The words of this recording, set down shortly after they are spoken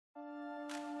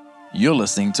You're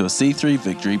listening to a C3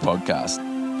 Victory podcast.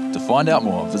 To find out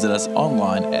more, visit us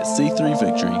online at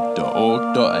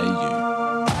c3victory.org.au.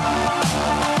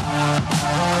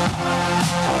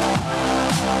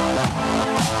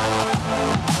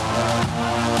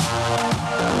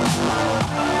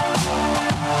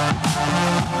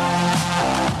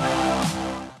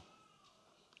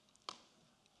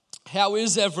 How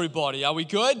is everybody? Are we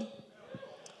good?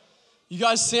 You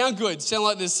guys sound good. Sound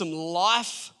like there's some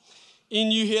life in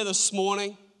you here this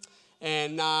morning.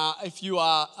 And if you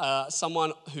are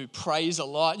someone who prays a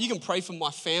lot, you can pray for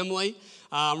my family.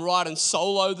 I'm riding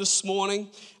solo this morning.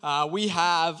 We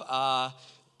have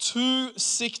 2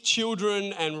 sick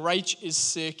children, and Rach is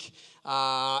sick.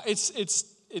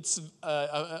 It's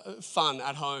fun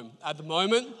at home at the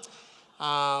moment.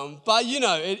 But you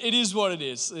know, it is what it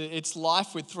is. It's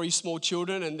life with 3 small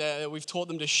children, and we've taught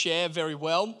them to share very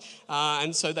well.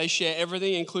 And so they share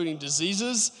everything, including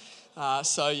diseases.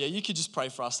 So yeah, you could just pray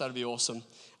for us. That'd be awesome.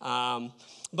 But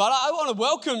I want to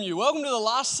welcome you. Welcome to the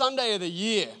last Sunday of the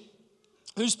year.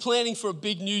 Who's planning for a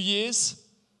big New Year's?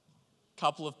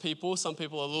 Couple of people. Some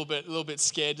people are a little bit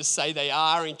scared to say they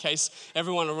are, in case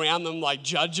everyone around them like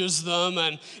judges them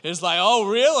and is like, "Oh,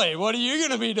 really? What are you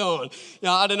going to be doing?" You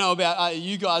know, I don't know about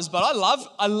you guys, but I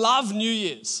love New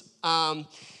Year's. I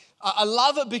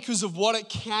love it because of what it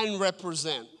can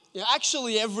represent. You know,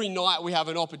 actually, every night we have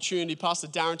an opportunity. Pastor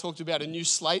Darren talked about a new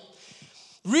slate.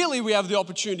 Really, we have the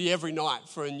opportunity every night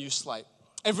for a new slate.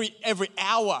 Every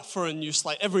hour for a new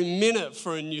slate, every minute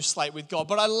for a new slate with God.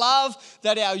 But I love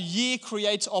that our year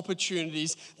creates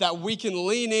opportunities that we can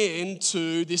lean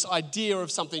into this idea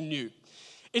of something new.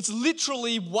 It's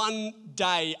literally one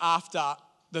day after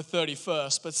the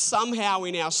 31st, but somehow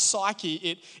in our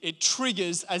psyche, it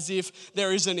triggers as if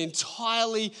there is an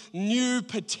entirely new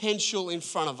potential in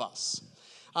front of us.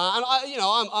 And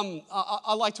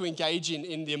I like to engage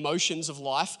in the emotions of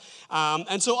life,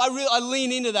 and so I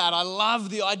lean into that. I love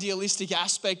the idealistic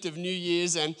aspect of New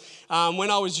Year's, and when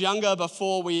I was younger,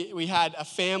 before we had a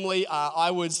family,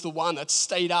 I was the one that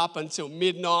stayed up until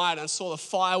midnight and saw the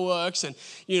fireworks, and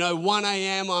 1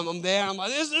 a.m. I'm there, and I'm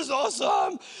like, this is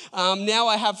awesome. Now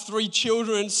I have 3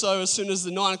 children, so as soon as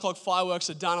the 9 o'clock fireworks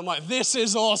are done, I'm like, this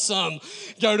is awesome.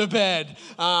 Go to bed,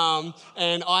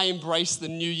 and I embrace the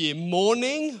New Year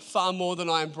morning far more than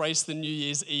I embrace the New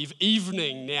Year's Eve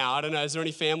evening now. I don't know, is there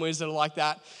any families that are like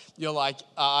that? You're like,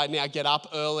 I now get up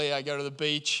early, I go to the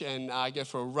beach and I go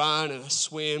for a run and a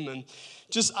swim and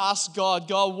just ask God,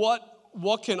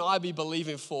 what can I be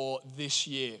believing for this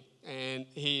year? And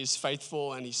He is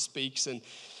faithful and He speaks, and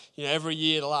every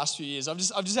year, the last few years, I've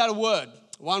just had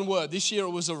one word. This year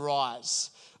it was arise.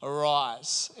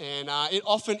 Arise. And it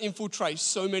often infiltrates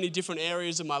so many different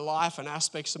areas of my life and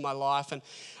aspects of my life. And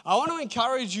I want to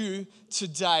encourage you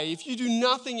today, if you do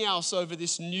nothing else over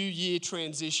this new year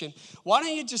transition, why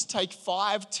don't you just take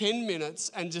 5-10 minutes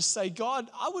and just say,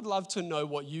 God, I would love to know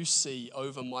what you see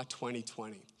over my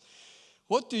 2020.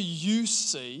 What do you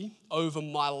see over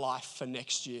my life for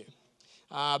next year?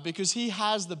 Because He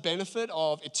has the benefit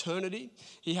of eternity.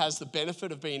 He has the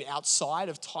benefit of being outside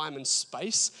of time and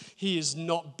space. He is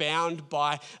not bound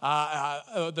by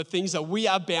the things that we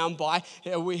are bound by.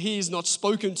 He is not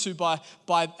spoken to by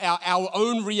our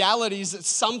own realities that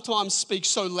sometimes speak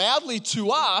so loudly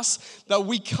to us that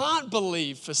we can't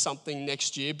believe for something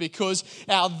next year because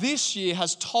our this year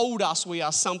has told us we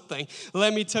are something.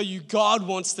 Let me tell you, God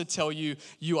wants to tell you,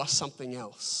 you are something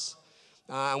else.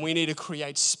 And we need to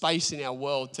create space in our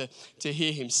world to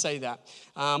hear Him say that.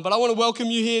 But I want to welcome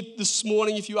you here this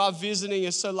morning. If you are visiting,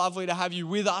 it's so lovely to have you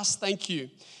with us. Thank you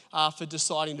for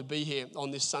deciding to be here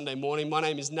on this Sunday morning. My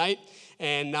name is Nate,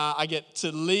 and I get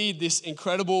to lead this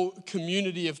incredible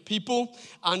community of people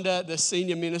under the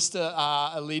senior minister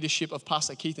leadership of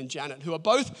Pastor Keith and Janet, who are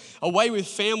both away with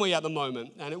family at the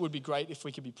moment. And it would be great if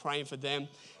we could be praying for them.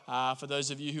 For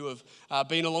those of you who have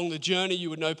been along the journey, you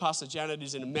would know Pastor Janet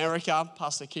is in America.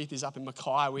 Pastor Keith is up in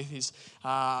Mackay with his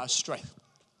Australian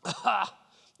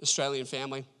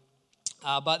family.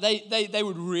 But they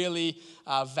would really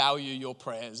value your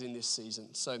prayers in this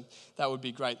season. So that would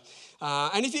be great.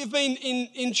 And if you've been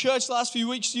in church the last few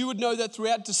weeks, you would know that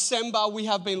throughout December, we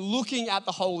have been looking at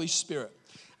the Holy Spirit.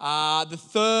 The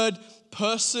third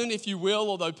person, if you will,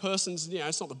 although person's,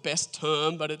 it's not the best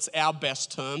term, but it's our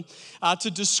best term,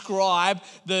 to describe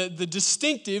the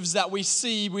distinctives that we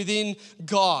see within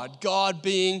God. God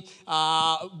being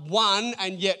one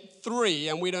and yet three,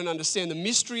 and we don't understand the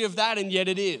mystery of that, and yet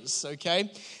it is,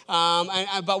 okay?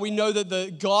 But we know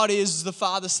that God is the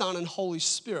Father, Son, and Holy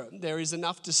Spirit. There is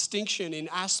enough distinction in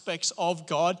aspects of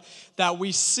God that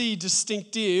we see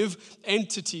distinctive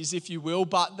entities, if you will,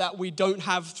 but that we don't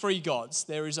have three gods.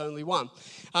 There is only one.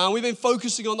 We've been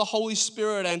focusing on the Holy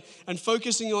Spirit and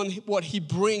focusing on what He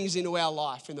brings into our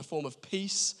life in the form of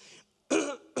peace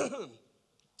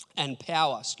and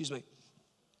power. Excuse me.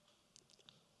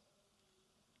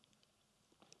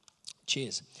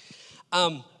 Cheers.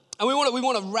 And we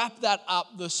want to wrap that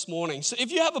up this morning. So if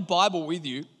you have a Bible with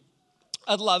you,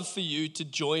 I'd love for you to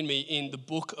join me in the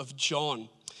book of John.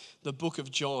 The book of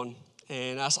John.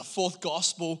 And that's a fourth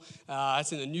gospel.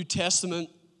 It's in the New Testament.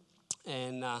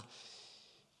 And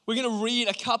we're going to read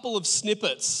a couple of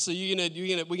snippets. So we're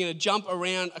going to jump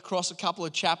around across a couple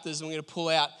of chapters, and we're going to pull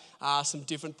out some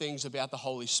different things about the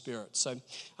Holy Spirit. So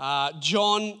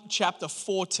John chapter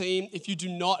 14, if you do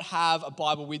not have a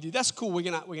Bible with you, that's cool.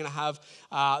 We're going to have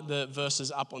the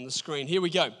verses up on the screen. Here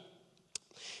we go.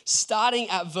 Starting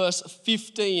at verse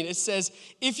 15, it says,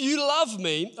 "If you love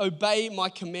me, obey my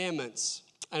commandments,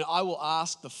 and I will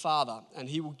ask the Father, and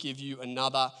He will give you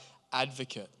another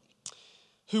advocate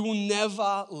who will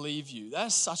never leave you."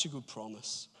 That's such a good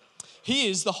promise. He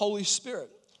is the Holy Spirit,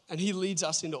 and He leads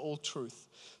us into all truth.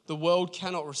 The world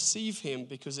cannot receive Him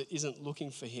because it isn't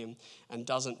looking for Him and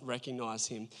doesn't recognize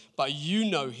Him. But you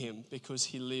know Him because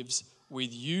He lives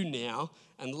with you now,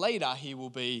 and later He will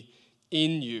be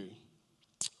in you.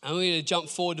 And we're going to jump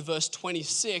forward to verse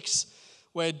 26,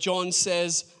 where John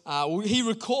says, he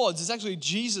records, it's actually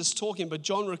Jesus talking, but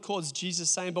John records Jesus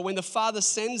saying, "But when the Father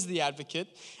sends the advocate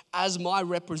as my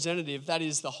representative, that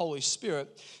is the Holy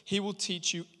Spirit, He will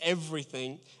teach you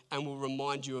everything and will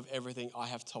remind you of everything I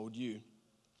have told you."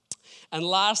 And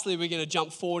lastly, we're going to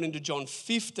jump forward into John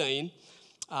 15,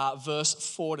 verse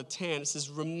 4 to 10. It says,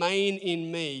 "Remain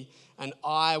in me and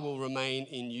I will remain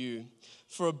in you.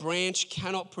 For a branch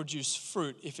cannot produce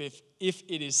fruit if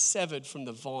it is severed from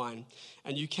the vine,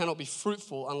 and you cannot be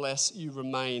fruitful unless you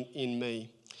remain in me.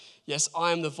 Yes,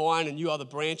 I am the vine and you are the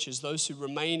branches. Those who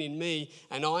remain in me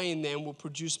and I in them will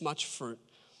produce much fruit.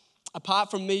 Apart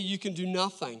from me, you can do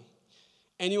nothing.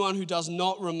 Anyone who does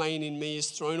not remain in me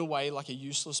is thrown away like a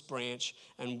useless branch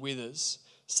and withers.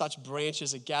 Such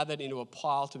branches are gathered into a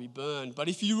pile to be burned. But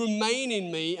if you remain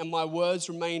in me and my words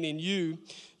remain in you,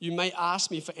 you may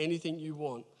ask me for anything you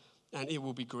want, and it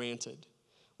will be granted.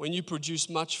 When you produce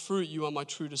much fruit, you are my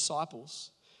true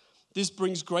disciples. This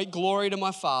brings great glory to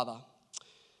my Father.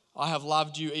 I have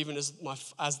loved you even as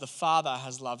the Father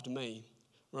has loved me.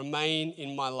 Remain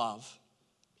in my love.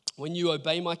 When you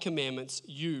obey my commandments,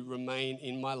 you remain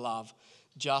in my love,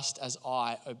 just as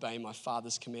I obey my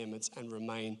Father's commandments and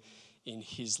remain in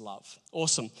His love."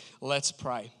 Awesome. Let's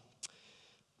pray.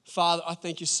 Father, I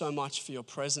thank you so much for your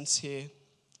presence here.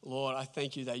 Lord, I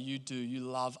thank you that you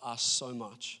love us so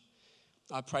much.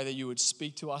 I pray that you would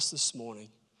speak to us this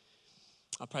morning.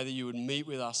 I pray that you would meet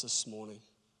with us this morning.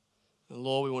 And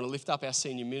Lord, we want to lift up our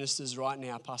senior ministers right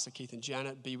now, Pastor Keith and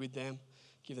Janet. Be with them.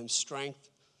 Give them strength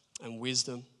and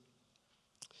wisdom.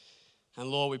 And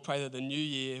Lord, we pray that the new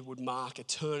year would mark a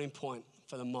turning point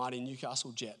for the mighty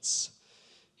Newcastle Jets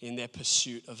in their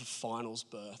pursuit of a finals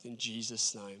berth in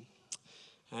Jesus' name.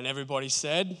 And everybody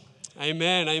said,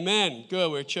 amen, amen.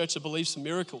 Good, we're a church that believes in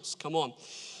miracles. Come on.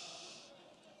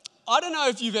 I don't know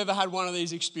if you've ever had one of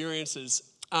these experiences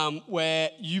where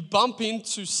you bump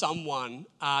into someone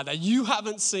that you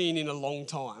haven't seen in a long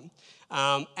time,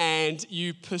 and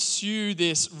you pursue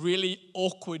this really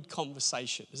awkward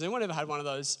conversation. Has anyone ever had one of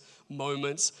those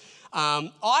moments?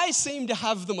 I seem to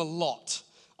have them a lot.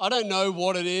 I don't know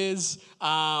what it is,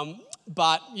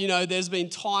 but there's been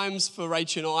times for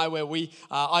Rach and I where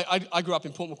I grew up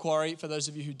in Port Macquarie, for those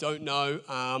of you who don't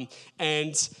know,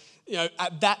 and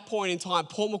at that point in time,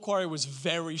 Port Macquarie was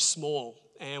very small.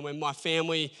 And when my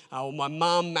family, my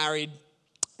mum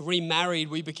remarried,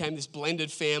 we became this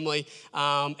blended family.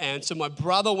 And so my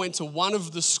brother went to one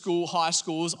of the high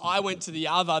schools. I went to the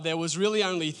other. There was really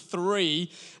only three.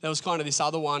 There was kind of this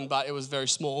other one, but it was very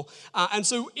small. And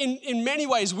so in many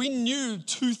ways, we knew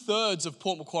 2/3 of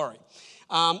Port Macquarie.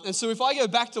 And so if I go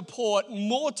back to Port,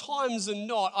 more times than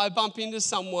not, I bump into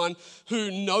someone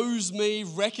who knows me,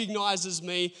 recognizes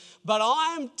me, but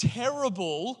I'm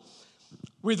terrible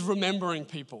with remembering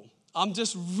people. I'm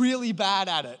just really bad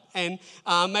at it. And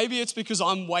maybe it's because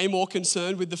I'm way more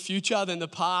concerned with the future than the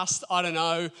past. I don't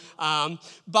know.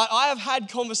 But I have had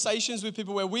conversations with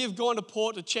people where we have gone to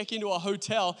port to check into a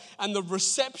hotel, and the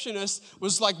receptionist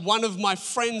was like one of my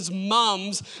friend's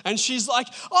mums. And she's like,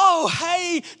 "Oh,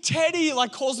 hey, Teddy,"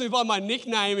 like calls me by my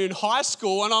nickname in high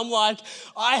school. And I'm like,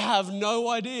 I have no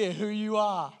idea who you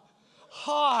are.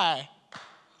 Hi,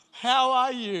 how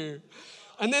are you?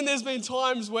 And then there's been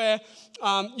times where,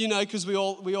 because we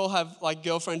all have like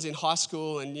girlfriends in high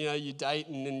school, and you date,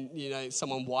 and then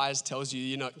someone wise tells you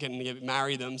you're not going to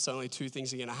marry them, so only two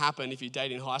things are going to happen if you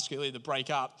date in high school: you'll either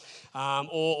break up,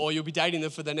 or you'll be dating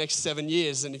them for the next 7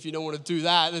 years. And if you don't want to do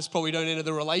that, that's probably don't enter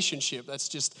the relationship. That's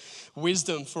just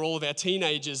wisdom for all of our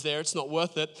teenagers there. It's not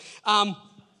worth it.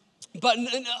 But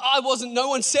no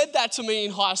one said that to me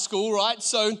in high school, right?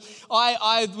 So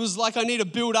I was like, I need to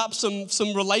build up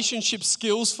some relationship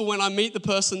skills for when I meet the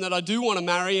person that I do want to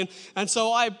marry. And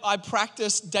so I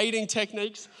practiced dating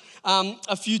techniques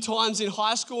a few times in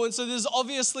high school. And so there's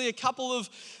obviously a couple of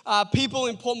people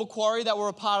in Port Macquarie that were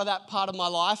a part of that part of my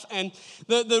life. And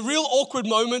the real awkward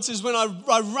moments is when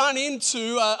I run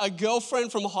into a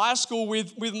girlfriend from high school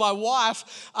with my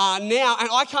wife now, and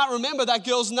I can't remember that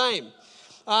girl's name.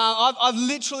 I've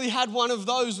literally had one of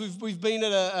those. We've been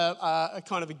at a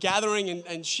kind of a gathering,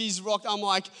 and she's rocked. I'm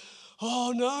like,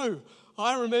 oh no,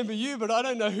 I remember you, but I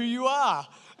don't know who you are.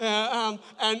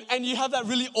 And you have that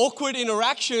really awkward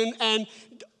interaction, and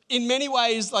in many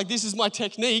ways, like this is my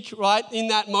technique, right? In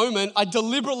that moment, I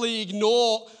deliberately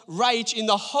ignore Rach in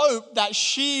the hope that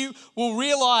she will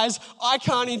realize I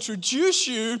can't introduce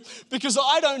you because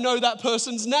I don't know that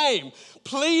person's name.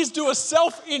 Please do a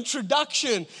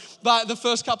self-introduction. But the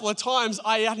first couple of times,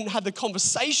 I hadn't had the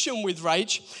conversation with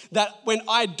Rach that when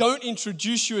I don't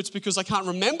introduce you, it's because I can't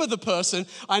remember the person.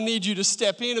 I need you to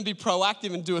step in and be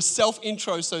proactive and do a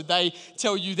self-intro so they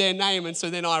tell you their name, and so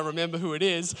then I remember who it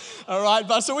is. All right,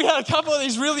 but so we had a couple of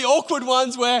these really awkward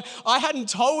ones where I hadn't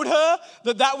told her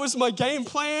that was my game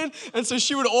plan, and so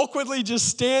she would awkwardly just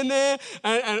stand there,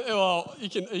 and well,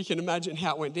 you can imagine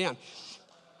how it went down.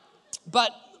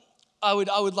 But I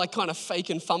would like kind of fake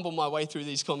and fumble my way through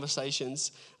these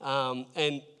conversations,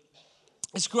 and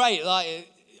it's great.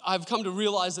 I've come to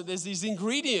realize that there's these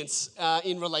ingredients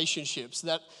in relationships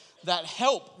that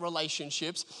help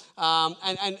relationships,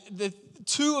 and the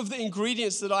two of the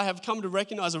ingredients that I have come to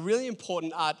recognize are really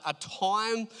important are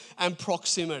time and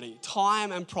proximity.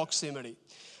 Time and proximity.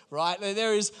 Right?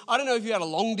 There is, I don't know if you had a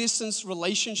long distance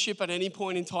relationship at any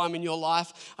point in time in your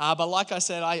life, but like I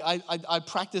said, I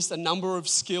practiced a number of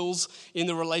skills in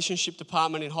the relationship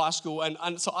department in high school,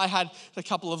 and so I had a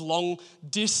couple of long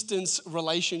distance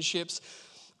relationships.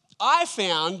 I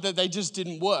found that they just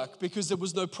didn't work because there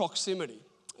was no proximity.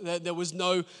 There was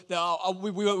no, we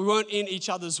weren't in each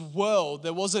other's world.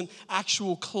 There wasn't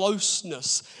actual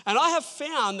closeness. And I have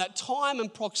found that time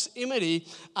and proximity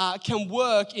can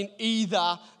work in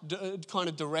either kind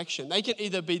of direction. They can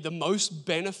either be the most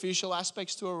beneficial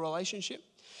aspects to a relationship.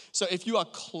 So if you are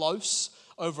close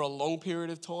over a long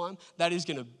period of time, that is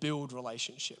going to build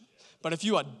relationship. But if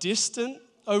you are distant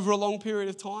over a long period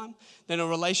of time, then a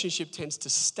relationship tends to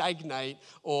stagnate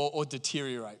or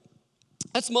deteriorate.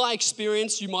 That's my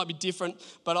experience. You might be different,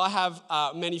 but I have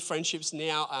many friendships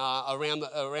now around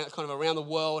the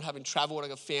world, having traveled, I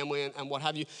got family and what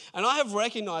have you. And I have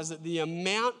recognized that the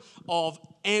amount of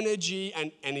energy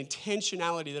and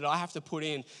intentionality that I have to put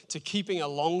in to keeping a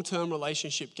long-term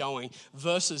relationship going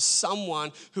versus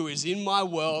someone who is in my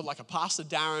world, like a Pastor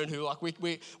Darren, who like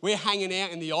we're hanging out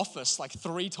in the office like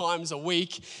 3 times a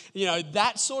week.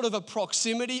 That sort of a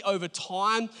proximity over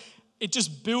time, it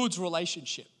just builds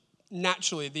relationship.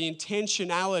 Naturally, the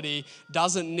intentionality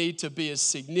doesn't need to be as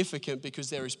significant because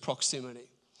there is proximity.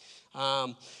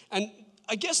 And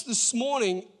I guess this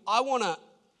morning, I want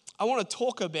to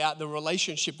talk about the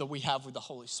relationship that we have with the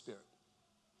Holy Spirit.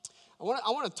 I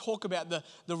want to talk about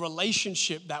the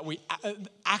relationship that we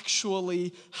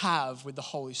actually have with the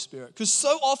Holy Spirit. Because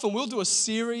so often we'll do a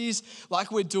series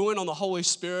like we're doing on the Holy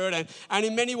Spirit, and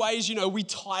in many ways, we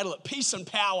title it Peace and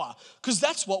Power, because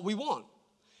that's what we want.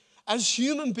 As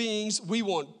human beings, we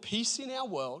want peace in our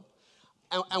world,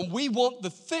 and we want the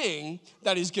thing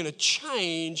that is going to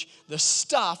change the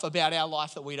stuff about our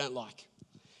life that we don't like.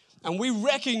 And we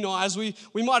recognize we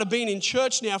might have been in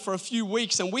church now for a few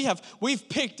weeks, and we've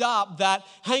picked up that,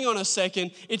 hang on a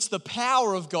second, it's the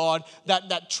power of God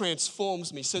that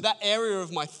transforms me. So that area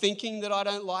of my thinking that I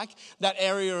don't like, that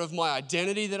area of my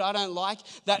identity that I don't like,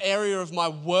 that area of my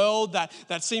world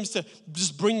that seems to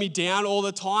just bring me down all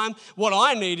the time, what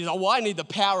I need is, I need the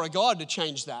power of God to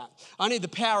change that. I need the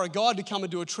power of God to come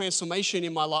and do a transformation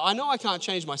in my life. I know I can't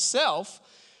change myself,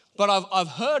 but I've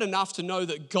heard enough to know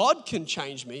that God can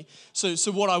change me. So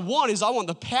what I want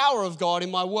the power of God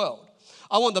in my world.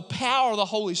 I want the power of the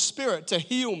Holy Spirit to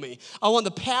heal me. I want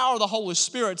the power of the Holy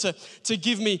Spirit to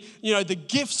give me, the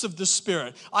gifts of the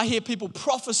Spirit. I hear people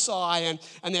prophesy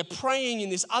and they're praying in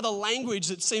this other language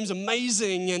that seems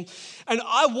amazing. And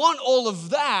I want all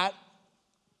of that.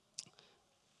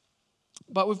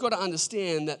 But we've got to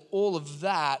understand that all of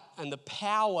that and the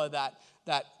power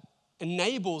that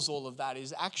enables all of that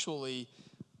is actually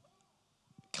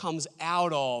comes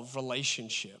out of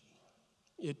relationship.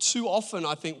 Too often,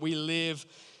 I think we live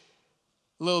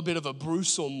a little bit of a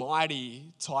Bruce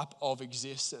Almighty type of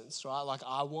existence, right? Like,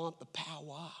 I want the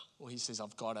power. Well, he says,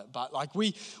 I've got it. But like,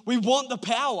 we want the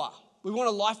power. We want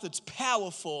a life that's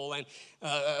powerful and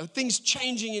things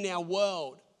changing in our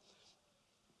world.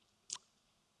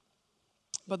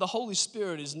 But the Holy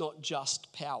Spirit is not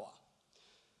just power.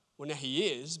 Well, now he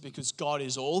is, because God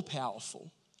is all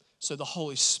powerful. So the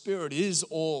Holy Spirit is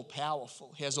all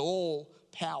powerful. He has all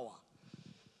power.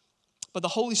 But the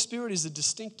Holy Spirit is a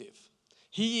distinctive.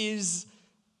 He is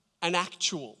an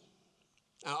actual.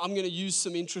 I'm going to use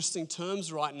some interesting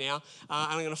terms right now,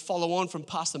 and I'm going to follow on from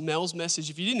Pastor Mel's message.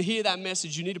 If you didn't hear that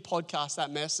message, you need to podcast that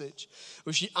message,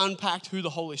 where she unpacked who the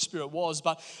Holy Spirit was.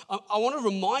 But I want to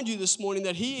remind you this morning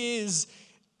that he is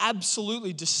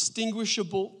absolutely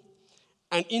distinguishable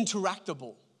and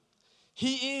interactable.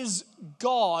 He is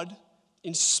God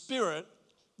in spirit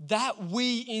that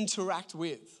we interact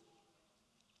with.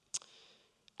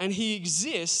 And he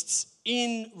exists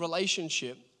in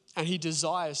relationship, and he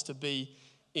desires to be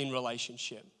in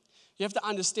relationship. You have to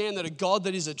understand that a God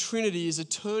that is a Trinity is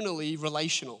eternally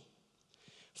relational.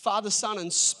 Father, Son,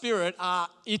 and Spirit are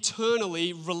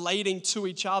eternally relating to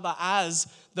each other as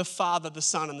the Father, the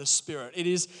Son, and the Spirit. It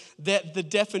is that the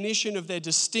definition of their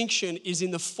distinction is in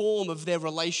the form of their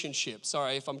relationship.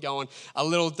 Sorry if I'm going a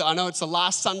little, I know it's the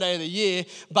last Sunday of the year,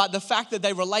 but the fact that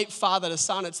they relate Father to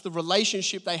Son, it's the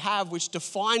relationship they have which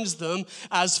defines them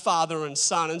as Father and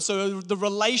Son. And so the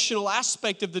relational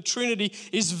aspect of the Trinity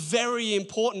is very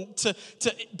important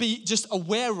to be just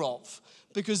aware of.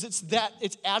 Because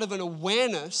it's out of an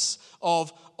awareness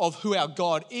of who our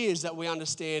God is that we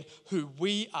understand who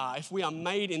we are. If we are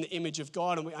made in the image of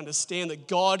God and we understand that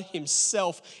God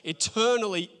himself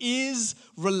eternally is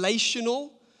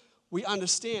relational, we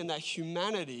understand that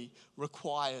humanity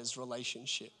requires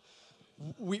relationship.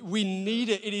 We need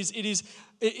it. It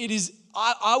is.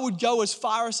 I would go as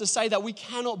far as to say that we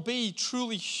cannot be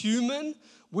truly human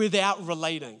without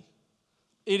relating.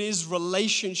 It is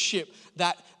relationship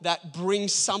that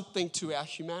brings something to our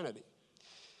humanity.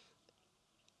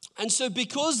 And so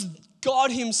because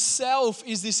God himself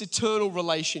is this eternal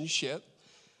relationship,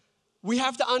 we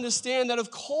have to understand that, of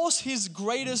course, his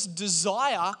greatest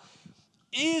desire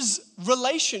is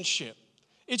relationship.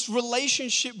 It's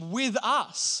relationship with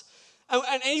us.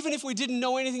 And even if we didn't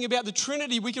know anything about the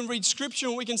Trinity, we can read Scripture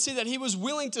and we can see that he was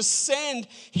willing to send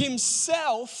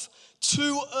himself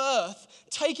to earth,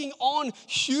 taking on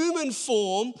human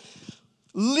form,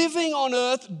 living on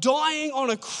earth, dying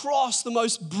on a cross, the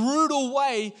most brutal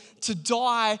way to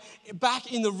die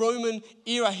back in the Roman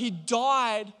era. He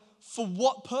died for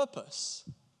what purpose?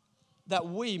 That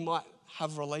we might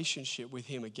have relationship with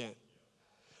him again.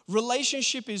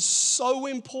 Relationship is so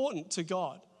important to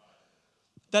God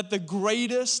that the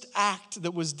greatest act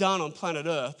that was done on planet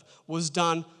Earth was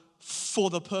done for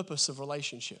the purpose of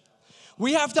relationship.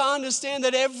 We have to understand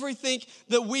that everything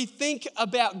that we think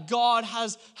about God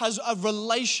has a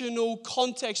relational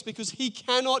context, because he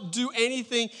cannot do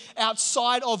anything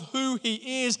outside of who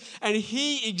he is, and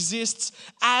he exists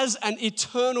as an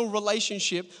eternal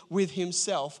relationship with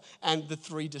himself and the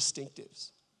three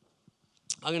distinctives.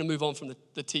 I'm going to move on from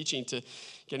the teaching to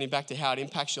getting back to how it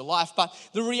impacts your life. But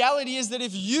the reality is that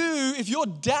if your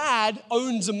dad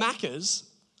owns a Macca's,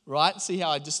 right? See how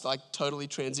I just totally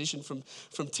transitioned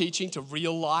from teaching to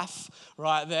real life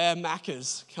right there?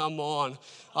 Macca's, come on.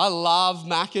 I love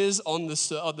Macca's on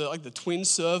the twin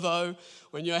servo.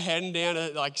 When you're heading down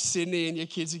to Sydney and your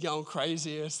kids are going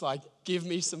crazy, it's like, give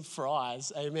me some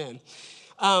fries, amen.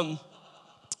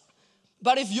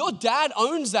 But if your dad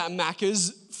owns that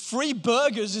Macca's, free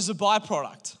burgers is a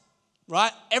byproduct,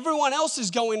 right? Everyone else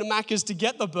is going to Macca's to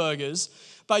get the burgers,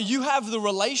 but you have the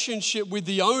relationship with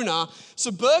the owner.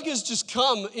 So burgers just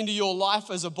come into your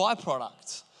life as a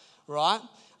byproduct, right?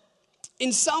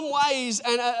 In some ways,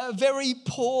 and a very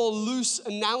poor, loose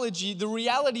analogy, the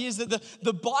reality is that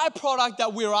the byproduct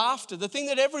that we're after, the thing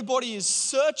that everybody is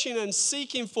searching and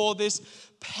seeking for, this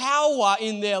power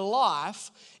in their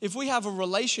life, if we have a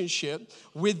relationship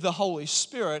with the Holy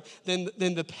Spirit, then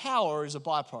the power is a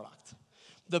byproduct.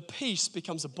 The peace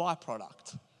becomes a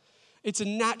byproduct. It's a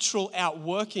natural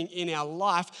outworking in our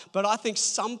life, but I think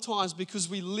sometimes because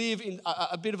we live in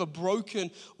a bit of a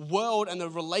broken world and the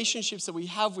relationships that we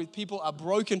have with people are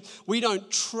broken, we don't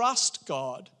trust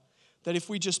God that if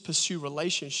we just pursue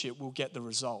relationship, we'll get the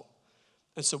result.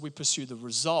 And so we pursue the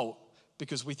result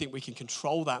because we think we can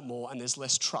control that more and there's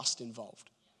less trust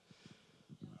involved.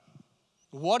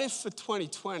 What if for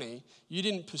 2020, you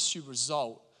didn't pursue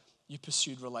result, you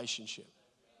pursued relationship?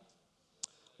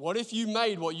 What if you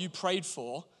made what you prayed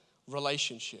for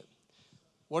relationship?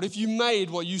 What if you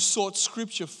made what you sought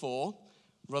scripture for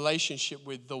relationship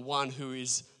with the one who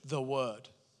is the Word?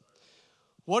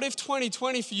 What if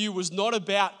 2020 for you was not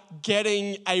about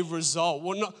getting a result?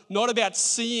 Well, not about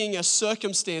seeing a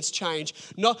circumstance change?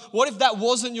 What if that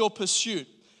wasn't your pursuit?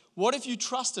 What if you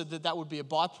trusted that would be a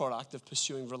byproduct of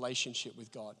pursuing relationship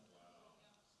with God?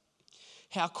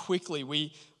 How quickly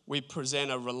we present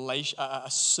a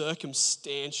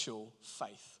circumstantial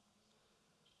faith.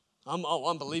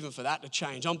 I'm believing for that to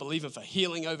change. I'm believing for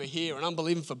healing over here, and I'm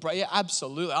believing for prayer.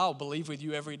 Absolutely, I'll believe with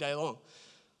you every day long.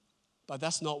 But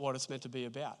that's not what it's meant to be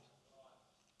about.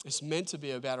 It's meant to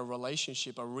be about a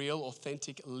relationship, a real,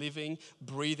 authentic, living,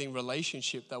 breathing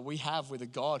relationship that we have with a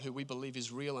God who we believe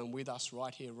is real and with us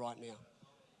right here, right now.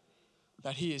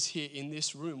 That He is here in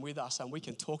this room with us, and we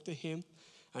can talk to Him,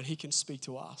 and He can speak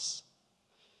to us.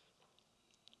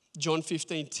 John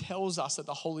 15 tells us that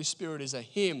the Holy Spirit is a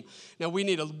Him. Now we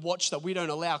need to watch that we don't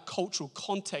allow cultural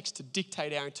context to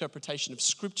dictate our interpretation of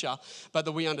Scripture, but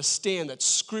that we understand that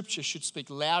Scripture should speak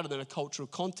louder than a cultural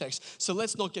context. So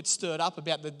let's not get stirred up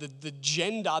about the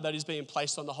gender that is being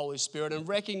placed on the Holy Spirit and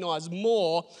recognize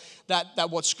more that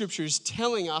what Scripture is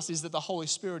telling us is that the Holy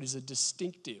Spirit is a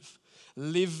distinctive,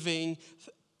 living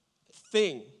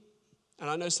thing. And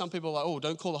I know some people are like, oh,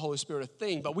 don't call the Holy Spirit a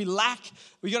thing. But we got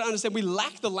to understand, we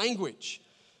lack the language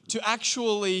to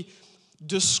actually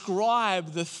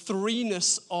describe the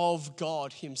threeness of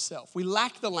God Himself. We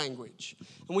lack the language.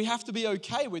 And we have to be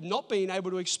okay with not being able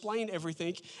to explain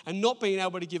everything and not being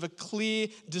able to give a clear,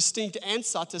 distinct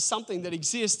answer to something that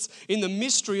exists in the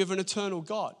mystery of an eternal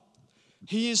God.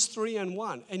 He is three and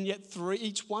one, and yet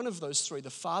each one of those three,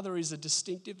 the Father is a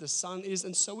distinctive, the Son is,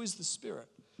 and so is the Spirit.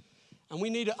 And we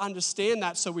need to understand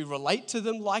that so we relate to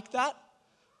them like that,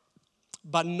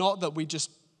 but not that we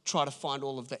just try to find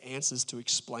all of the answers to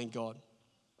explain God.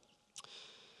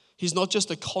 He's not just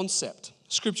a concept.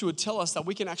 Scripture would tell us that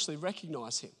we can actually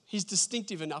recognize Him. He's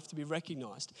distinctive enough to be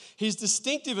recognized. He's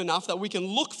distinctive enough that we can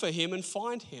look for Him and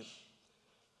find Him.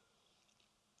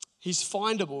 He's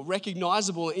findable,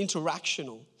 recognizable, and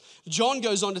interactional. John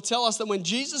goes on to tell us that when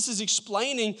Jesus is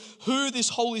explaining who this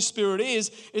Holy Spirit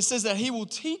is, it says that He will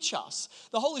teach us.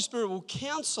 The Holy Spirit will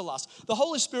counsel us. The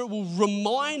Holy Spirit will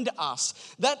remind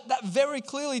us. That very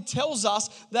clearly tells us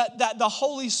that the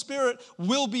Holy Spirit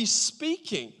will be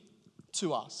speaking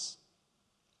to us.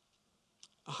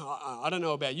 I don't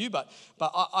know about you, but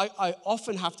I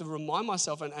often have to remind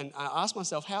myself and ask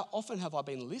myself, how often have I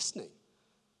been listening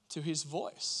to His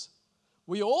voice?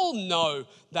 We all know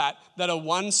that a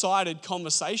one-sided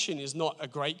conversation is not a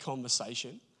great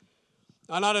conversation.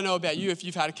 And I don't know about you, if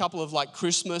you've had a couple of like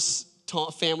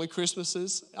family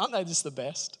Christmases, aren't they just the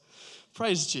best?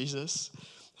 Praise Jesus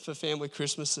for family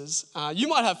Christmases. You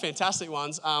might have fantastic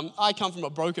ones. I come from a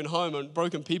broken home, and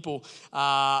broken people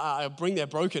bring their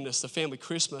brokenness to family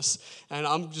Christmas. And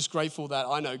I'm just grateful that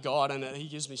I know God and that He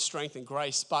gives me strength and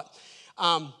grace. But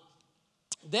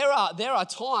there are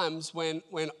times when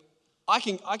I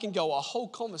can go a whole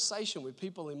conversation with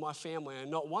people in my family,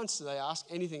 and not once do they ask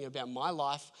anything about my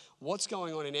life, what's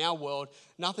going on in our world,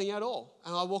 nothing at all.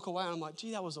 And I walk away and I'm like,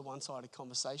 gee, that was a one-sided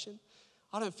conversation.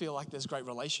 I don't feel like there's great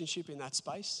relationship in that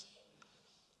space.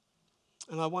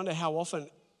 And I wonder how often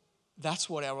that's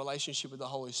what our relationship with the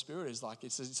Holy Spirit is like.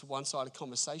 It's a one-sided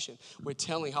conversation. We're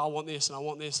telling, I want this, and I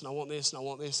want this, and I want this, and I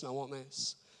want this, and I want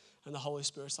this. And the Holy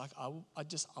Spirit's like, I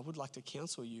would like to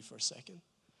counsel you for a second.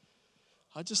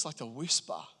 I'd just like to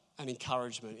whisper an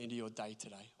encouragement into your day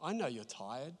today. I know you're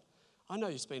tired. I know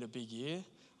it's been a big year.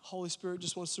 Holy Spirit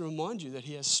just wants to remind you that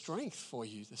He has strength for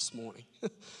you this morning.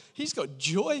 He's got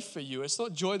joy for you. It's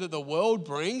not joy that the world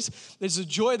brings. There's a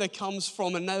joy that comes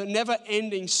from a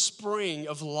never-ending spring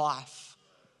of life.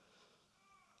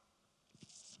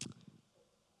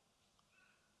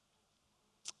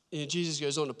 Jesus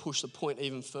goes on to push the point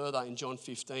even further in John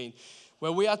 15,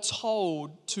 where we are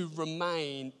told to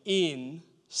remain in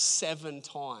 7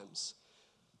 times.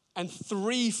 And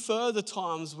 3 further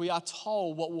times we are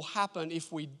told what will happen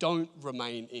if we don't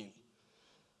remain in.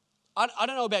 I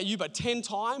don't know about you, but 10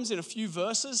 times in a few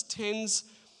verses tends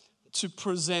to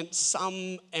present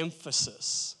some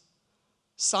emphasis,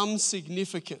 some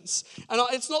significance. And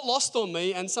it's not lost on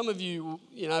me, and some of you,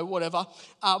 whatever,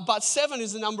 but 7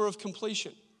 is the number of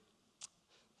completion.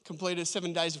 Completed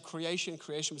 7 days of creation.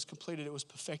 Creation was completed. It was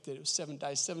perfected. It was 7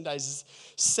 days. 7 days is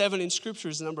 7 in Scripture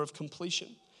is the number of completion.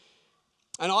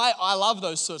 And I love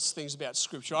those sorts of things about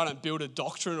Scripture. I don't build a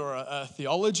doctrine or a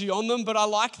theology on them, but I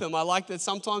like them. I like that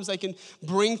sometimes they can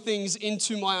bring things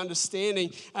into my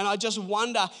understanding. And I just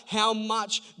wonder how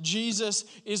much Jesus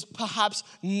is perhaps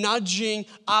nudging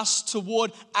us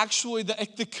toward actually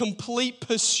the complete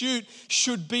pursuit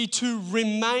should be to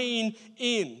remain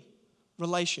in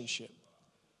relationship.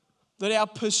 That our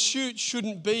pursuit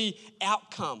shouldn't be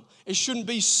outcome. It shouldn't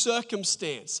be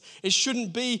circumstance. It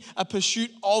shouldn't be a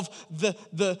pursuit of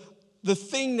the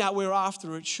thing that we're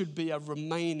after. It should be a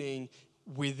remaining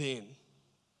within.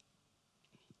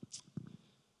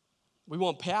 We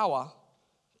want power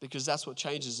because that's what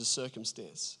changes the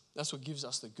circumstance. That's what gives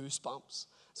us the goosebumps.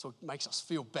 That's what makes us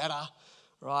feel better,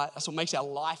 right? That's what makes our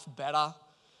life better.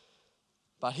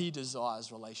 But he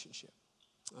desires relationship.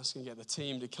 I'm just going to get the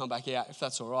team to come back out, if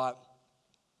that's all right.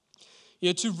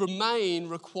 To remain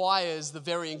requires the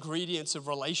very ingredients of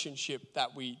relationship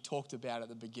that we talked about at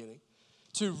the beginning.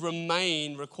 To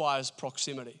remain requires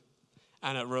proximity,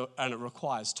 and it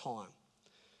requires time.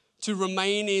 To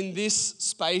remain in this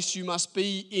space, you must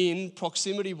be in,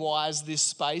 proximity-wise, this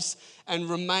space, and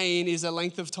remain is a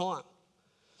length of time.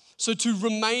 So to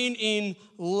remain in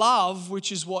love,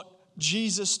 which is what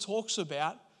Jesus talks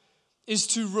about, is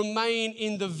to remain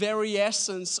in the very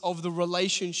essence of the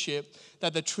relationship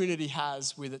that the Trinity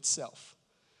has with itself.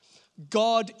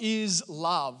 God is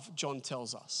love, John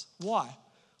tells us. Why?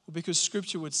 Well, because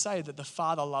Scripture would say that the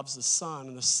Father loves the Son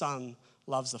and the Son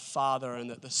loves the Father, and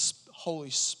that the Holy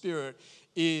Spirit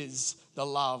is the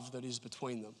love that is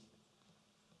between them.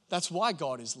 That's why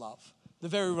God is love. The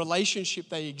very relationship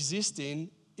they exist in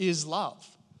is love.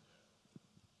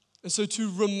 And so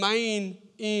to remain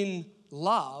in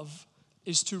love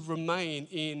is to remain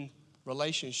in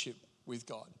relationship with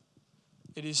God.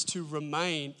 It is to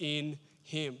remain in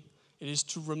Him. It is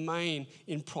to remain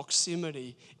in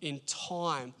proximity, in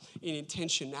time, in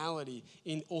intentionality,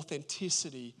 in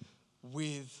authenticity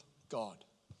with God.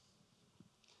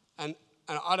 And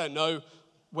I don't know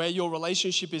where your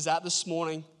relationship is at this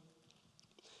morning,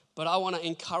 but I want to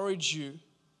encourage you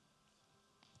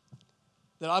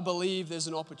that I believe there's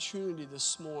an opportunity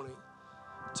this morning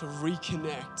to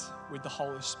reconnect with the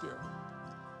Holy Spirit.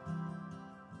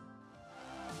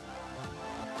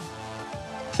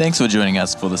 Thanks for joining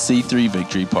us for the C3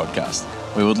 Victory podcast.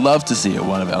 We would love to see you at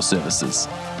one of our services.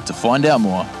 To find out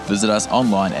more, visit us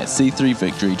online at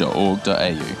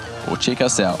c3victory.org.au or check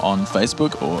us out on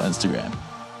Facebook or Instagram.